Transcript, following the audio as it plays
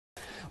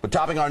But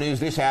topping our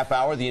news this half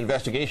hour, the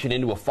investigation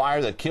into a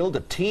fire that killed a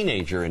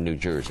teenager in New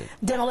Jersey.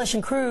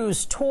 Demolition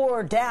crews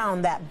tore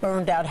down that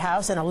burned-out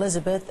house in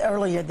Elizabeth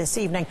earlier this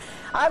evening.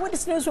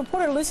 Eyewitness News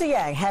reporter Lucy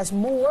Yang has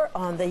more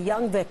on the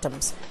young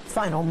victim's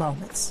final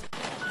moments.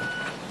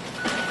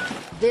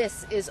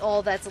 This is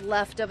all that's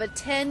left of a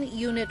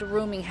 10-unit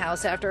rooming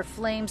house after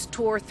flames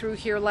tore through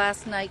here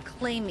last night,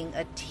 claiming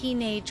a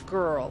teenage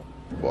girl.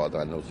 Well,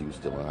 I know she was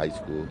still in high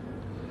school.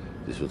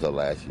 This was her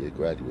last year of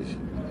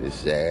graduation. It's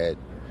sad.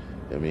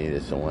 I mean,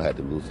 if someone had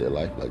to lose their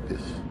life like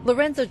this.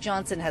 Lorenzo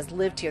Johnson has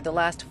lived here the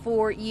last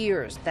 4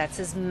 years. That's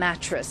his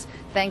mattress.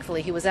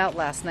 Thankfully, he was out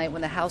last night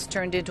when the house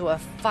turned into a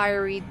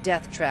fiery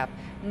death trap.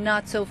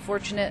 Not so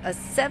fortunate, a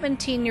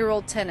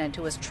 17-year-old tenant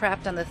who was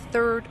trapped on the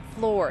 3rd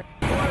floor.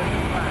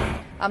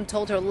 I'm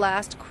told her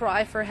last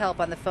cry for help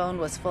on the phone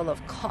was full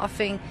of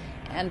coughing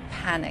and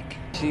panic.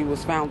 She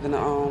was found in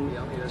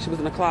she was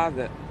in a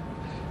closet.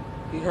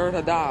 He heard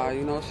her die,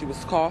 you know, she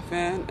was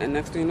coughing, and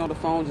next thing you know, the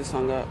phone just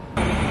hung up.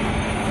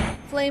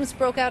 Flames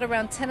broke out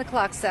around 10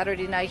 o'clock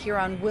Saturday night here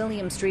on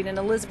William Street in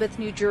Elizabeth,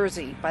 New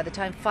Jersey. By the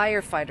time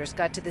firefighters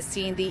got to the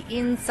scene, the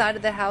inside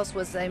of the house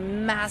was a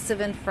massive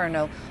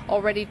inferno,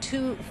 already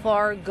too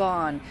far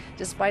gone.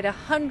 Despite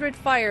 100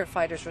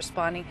 firefighters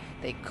responding,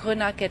 they could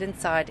not get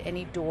inside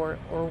any door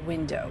or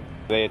window.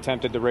 They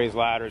attempted to raise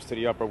ladders to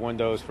the upper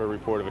windows for a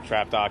report of a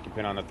trapped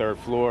occupant on the 3rd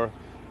floor.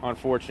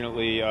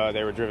 Unfortunately,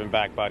 they were driven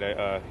back by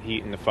the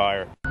heat and the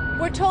fire.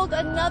 We're told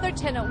another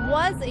tenant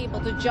was able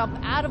to jump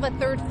out of a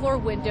 3rd floor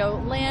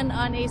window, land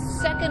on a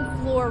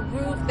 2nd floor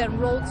roof, then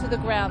roll to the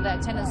ground.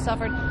 That tenant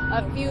suffered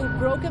a few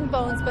broken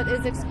bones but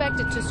is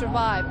expected to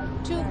survive.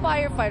 2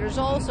 firefighters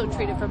also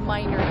treated for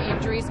minor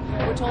injuries.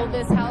 We're told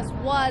this house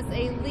was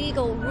a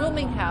legal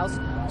rooming house.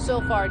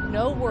 So far,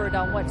 no word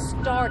on what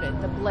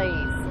started the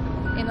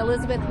blaze. In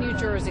Elizabeth, New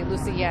Jersey,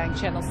 Lucy Yang,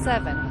 Channel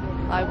 7,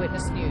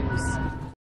 Eyewitness News.